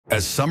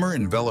As summer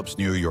envelops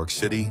New York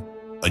City,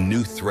 a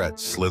new threat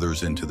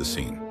slithers into the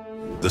scene.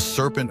 The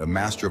Serpent, a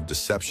master of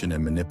deception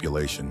and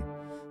manipulation,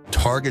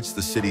 targets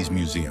the city's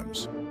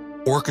museums,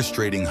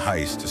 orchestrating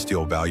heists to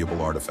steal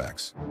valuable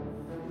artifacts.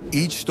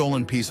 Each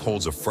stolen piece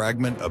holds a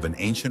fragment of an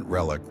ancient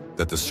relic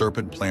that the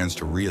Serpent plans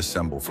to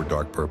reassemble for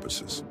dark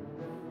purposes.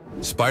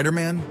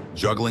 Spider-Man,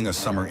 juggling a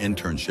summer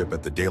internship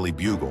at the Daily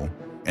Bugle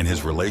and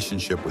his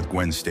relationship with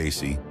Gwen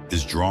Stacy,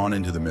 is drawn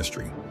into the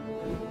mystery.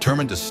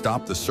 Determined to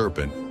stop the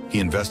Serpent, he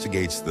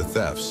investigates the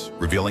thefts,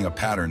 revealing a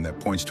pattern that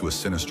points to a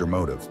sinister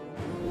motive.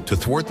 To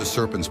thwart the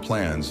Serpent's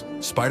plans,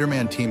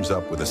 Spider-Man teams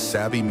up with a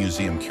savvy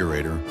museum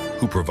curator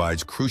who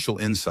provides crucial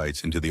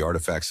insights into the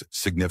artifact's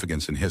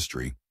significance and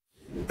history.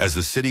 As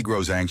the city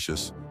grows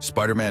anxious,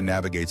 Spider-Man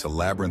navigates a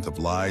labyrinth of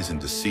lies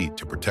and deceit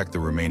to protect the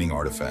remaining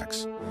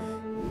artifacts.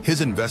 His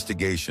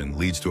investigation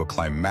leads to a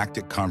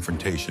climactic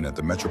confrontation at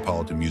the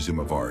Metropolitan Museum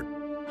of Art,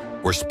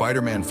 where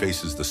Spider-Man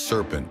faces the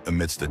Serpent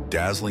amidst a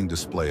dazzling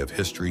display of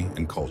history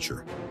and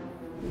culture.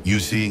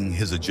 Using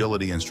his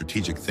agility and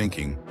strategic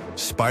thinking,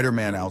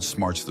 Spider-Man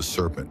outsmarts the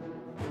Serpent,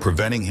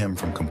 preventing him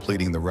from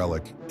completing the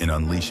relic and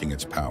unleashing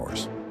its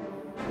powers.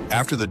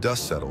 After the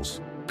dust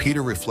settles,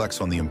 Peter reflects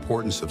on the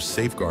importance of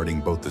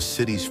safeguarding both the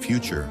city's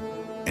future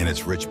and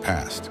its rich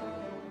past.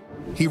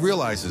 He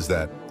realizes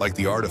that, like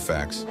the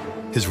artifacts,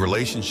 his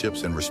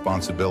relationships and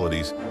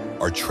responsibilities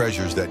are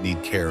treasures that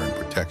need care and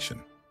protection.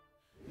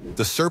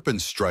 The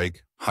Serpent's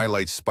strike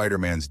highlights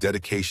Spider-Man's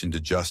dedication to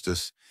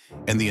justice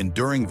and the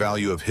enduring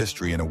value of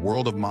history in a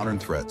world of modern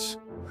threats,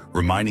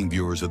 reminding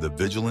viewers of the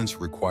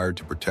vigilance required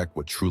to protect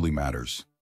what truly matters.